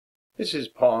This is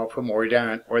Paul from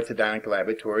Orthodontic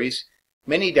Laboratories.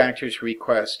 Many doctors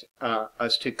request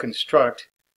us to construct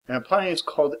an appliance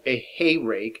called a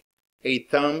Hayrake, a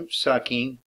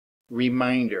thumb-sucking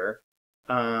reminder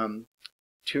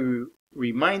to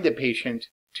remind the patient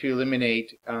to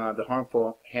eliminate the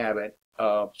harmful habit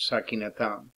of sucking a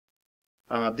thumb.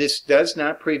 This does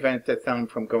not prevent the thumb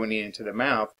from going into the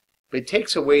mouth, but it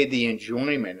takes away the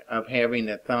enjoyment of having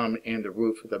the thumb in the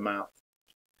roof of the mouth.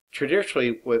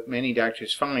 Traditionally, what many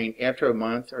doctors find, after a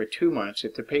month or 2 months,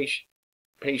 if the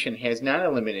patient has not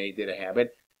eliminated the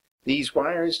habit, these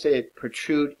wires that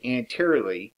protrude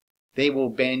anteriorly, they will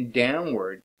bend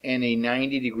downward in a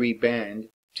 90-degree bend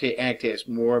to act as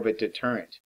more of a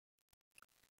deterrent.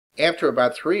 After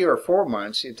about 3 or 4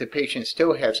 months, if the patient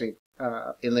still hasn't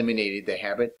eliminated the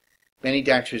habit, many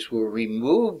doctors will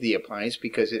remove the appliance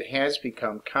because it has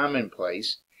become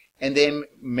commonplace, and then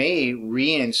may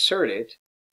reinsert it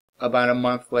about a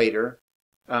month later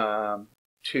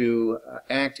to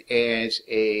act as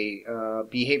a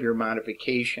behavior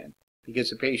modification,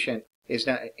 because the patient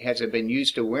hasn't been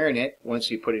used to wearing it. Once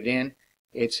you put it in,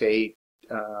 it's a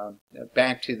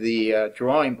back to the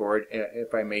drawing board,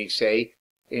 if I may say,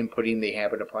 in putting the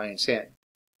habit appliance in.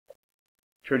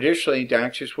 Traditionally,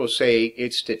 doctors will say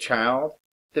it's the child,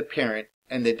 the parent,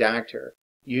 and the doctor,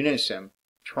 unison,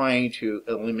 trying to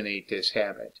eliminate this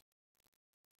habit.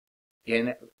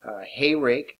 Again,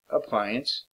 Hayrake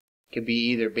appliance can be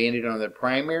either banded on the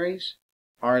primaries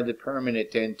or the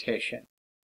permanent dentition.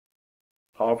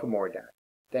 Paul from Orthodontic.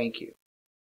 Thank you.